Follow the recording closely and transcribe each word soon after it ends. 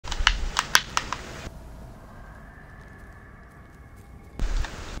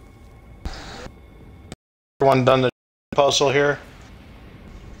Everyone done the puzzle here?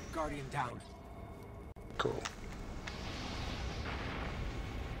 Guardian down. Cool.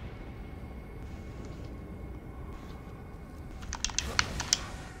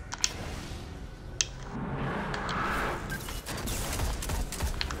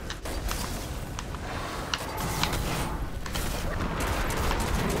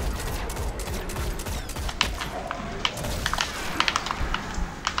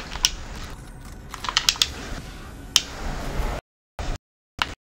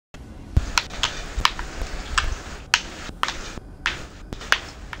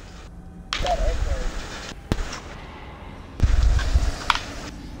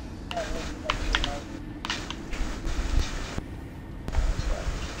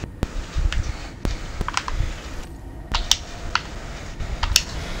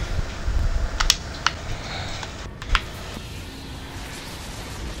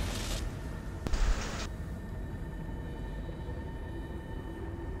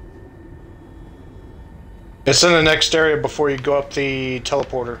 It's in the next area before you go up the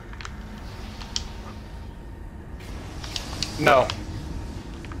teleporter. No.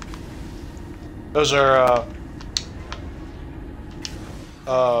 Those are,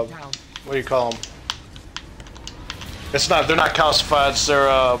 what do you call them? It's not, they're not calcifieds, they're,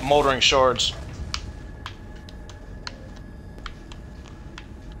 moldering shards.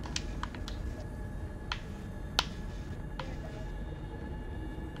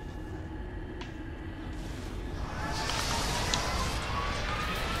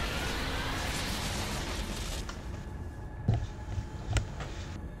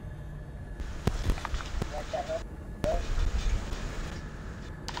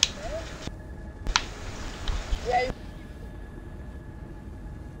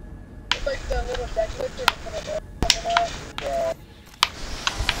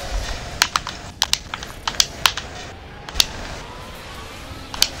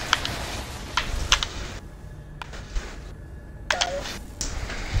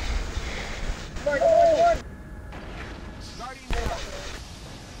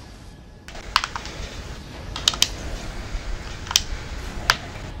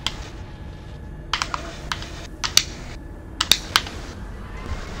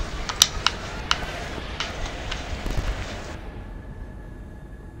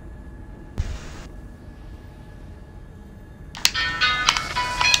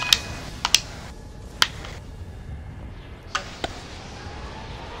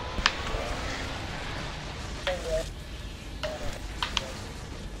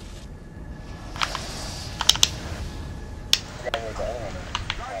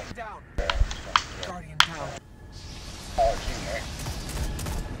 Guardian down. Guardian down.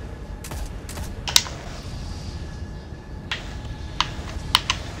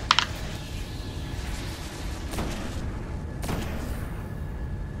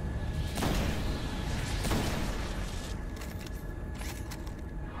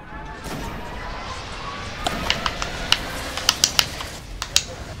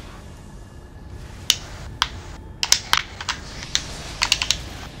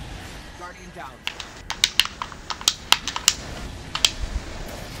 Guardian down.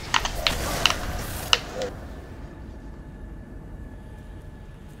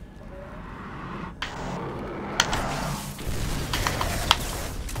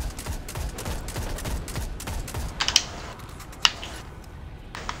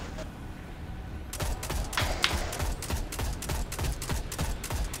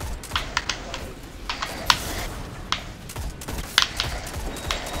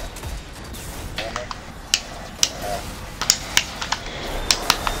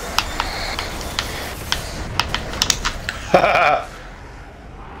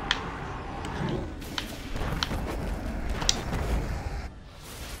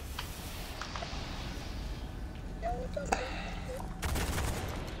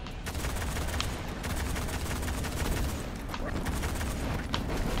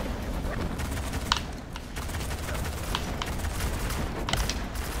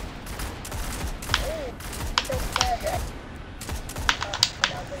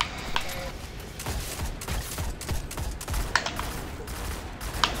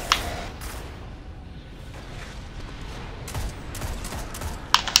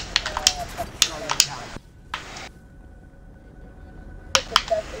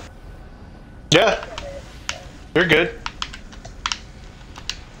 Yeah. You're good.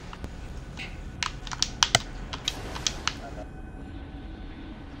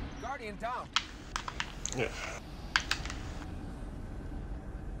 Guardian down. Yeah.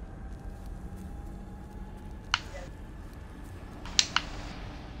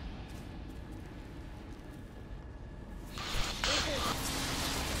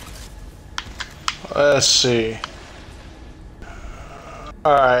 Let's see.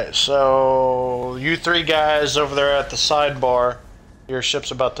 Alright, so you three guys over there at the sidebar, your ship's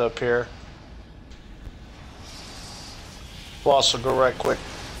about to appear. Boss will go right quick.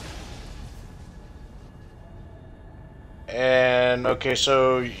 And okay,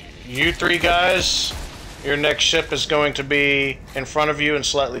 so you three guys, your next ship is going to be in front of you and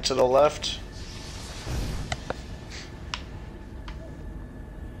slightly to the left.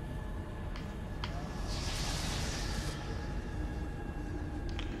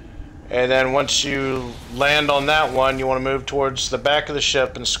 And then once you land on that one, you want to move towards the back of the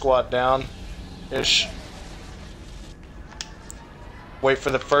ship and squat down-ish. Wait for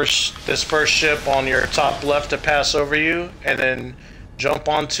this first ship on your top left to pass over you, and then jump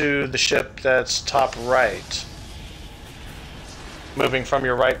onto the ship that's top right. Moving from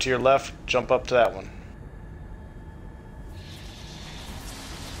your right to your left, jump up to that one.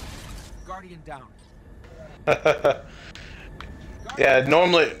 Guardian down. Yeah,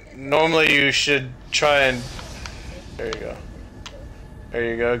 normally you should try and... There you go. There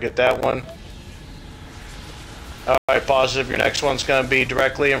you go, get that one. Alright, positive. Your next one's going to be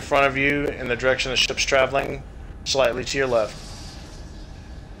directly in front of you in the direction the ship's traveling, slightly to your left.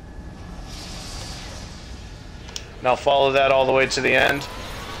 Now follow that all the way to the end.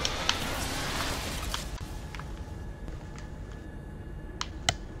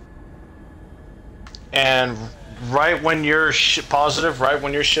 And right when your right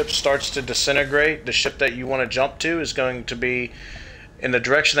when your ship starts to disintegrate, the ship that you want to jump to is going to be in the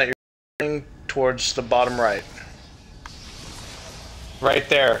direction that you're going towards the bottom right. Right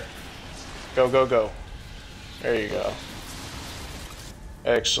there. Go, go, go. There you go.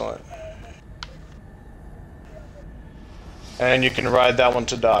 Excellent. And you can ride that one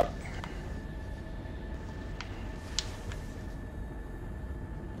to dock.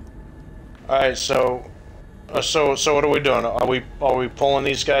 Alright, so what are we doing? Are we pulling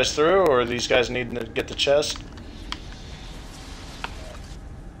these guys through, or are these guys needing to get the chest?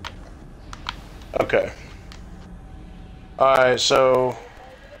 Okay. Alright, so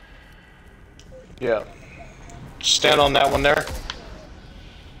yeah. Stand on that one there.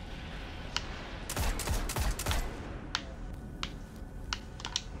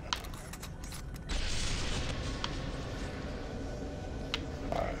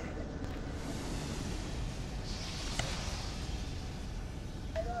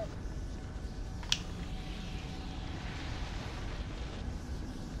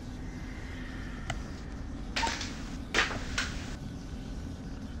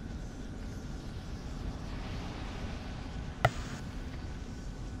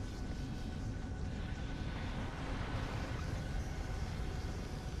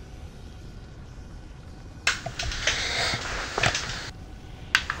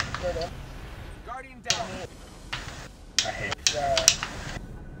 Guardian down. I hate that.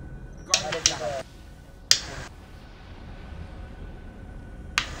 Guardian down.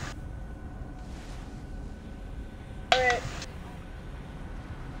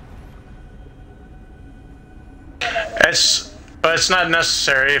 It's not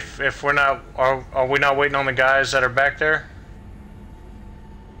necessary if we're not are we not waiting on the guys that are back there?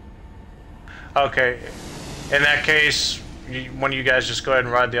 Okay, in that case, one of you guys just go ahead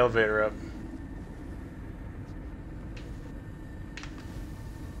and ride the elevator up.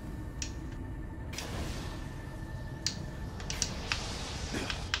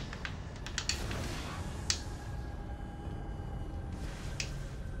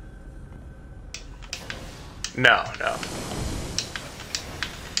 No, no.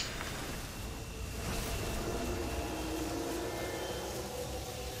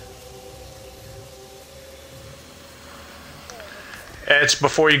 It's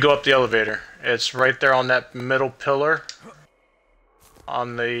before you go up the elevator. It's right there on that middle pillar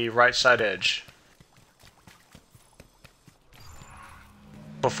on the right side edge.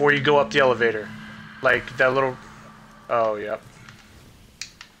 Before you go up the elevator. Like that little... Oh, yep.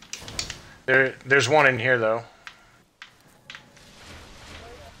 There's one in here, though.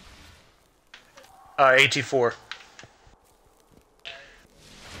 AT4.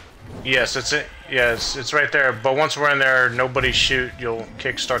 Yes, it's it. Yes, it's right there. But once we're in there, nobody shoot. You'll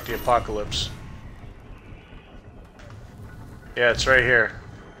kickstart the apocalypse. Yeah, it's right here.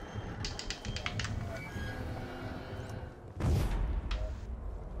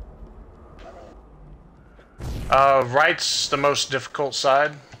 Right's the most difficult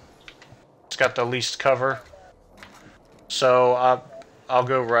side. It's got the least cover. So I'll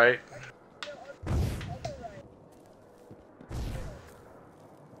go right.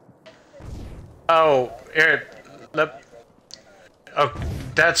 Oh, here. Oh,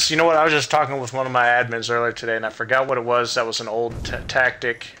 That's, you know what, I was just talking with one of my admins earlier today, and I forgot what it was. That was an old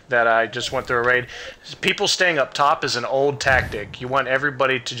tactic that I just went through a raid. People staying up top is an old tactic. You want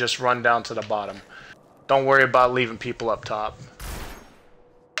everybody to just run down to the bottom. Don't worry about leaving people up top.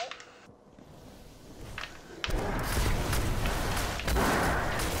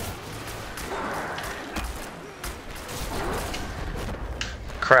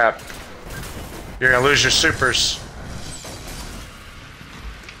 Crap. You're gonna lose your supers.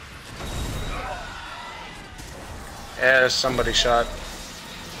 Yeah, somebody shot.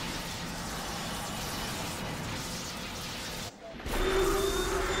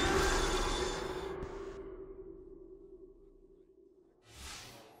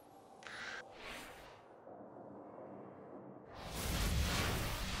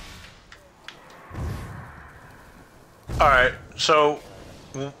 Alright, so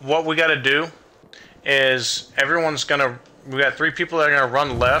what we gotta do is everyone's gonna, we got 3 people that are gonna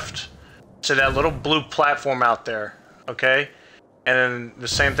run left to that little blue platform out there, okay? And then the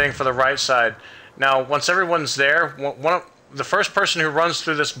same thing for the right side. Now, once everyone's there, the first person who runs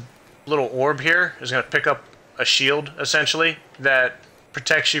through this little orb here is gonna pick up a shield, essentially, that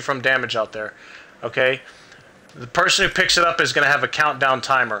protects you from damage out there, okay? The person who picks it up is gonna have a countdown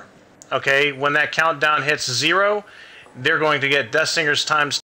timer, okay? When that countdown hits 0, they're going to get Death Singers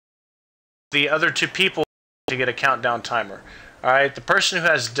times. The other 2 people to get a countdown timer. Alright, the person who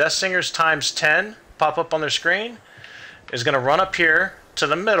has Death Singers times 10 pop up on their screen is going to run up here to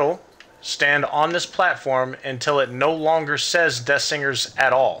the middle, stand on this platform until it no longer says Death Singers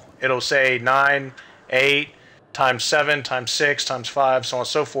at all. It'll say 9, 8, times 7, times 6, times 5, so on and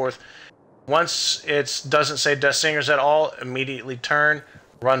so forth. Once it doesn't say Death Singers at all, immediately turn,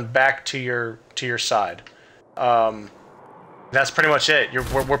 run back to your side. That's pretty much it.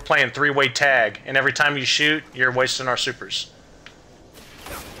 We're playing 3-way tag, and every time you shoot, you're wasting our supers.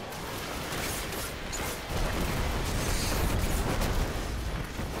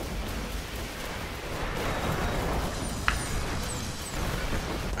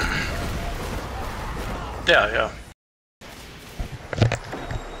 Yeah.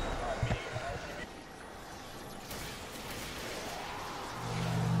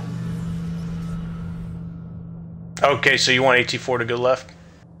 Okay, so you want AT4 to go left?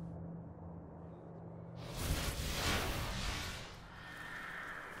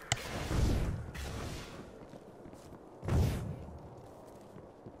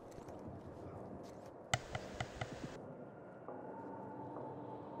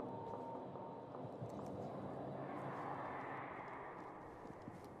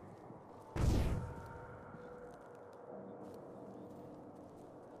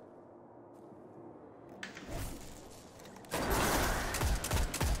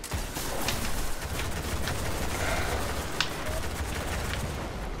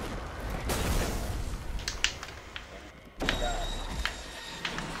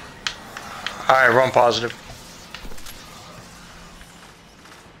 Alright, run positive.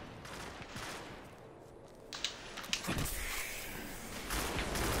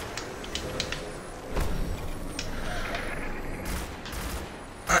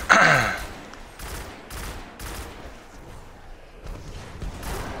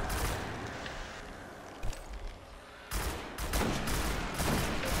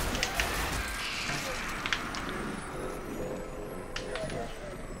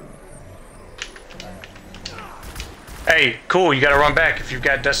 Hey, cool, you gotta run back if you've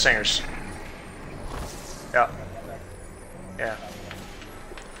got Death Singers. Yeah. Yeah.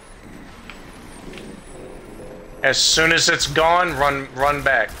 As soon as it's gone, run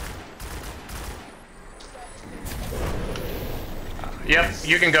back. Yep,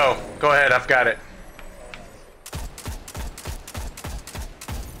 you can go. Go ahead, I've got it.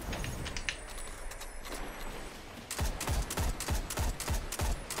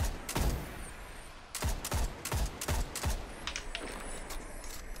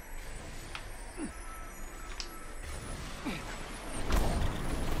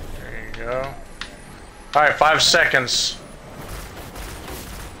 Go. Alright, 5 seconds.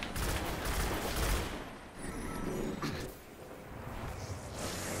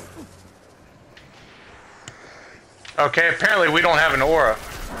 Okay, apparently we don't have an aura.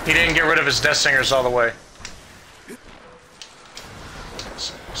 He didn't get rid of his Death Singers all the way.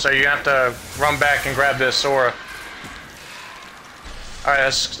 So you have to run back and grab this aura.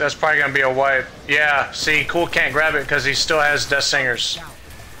 Alright, that's probably gonna be a wipe. Yeah, see, Cool can't grab it because he still has Death Singers.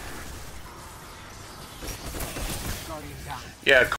 Yeah,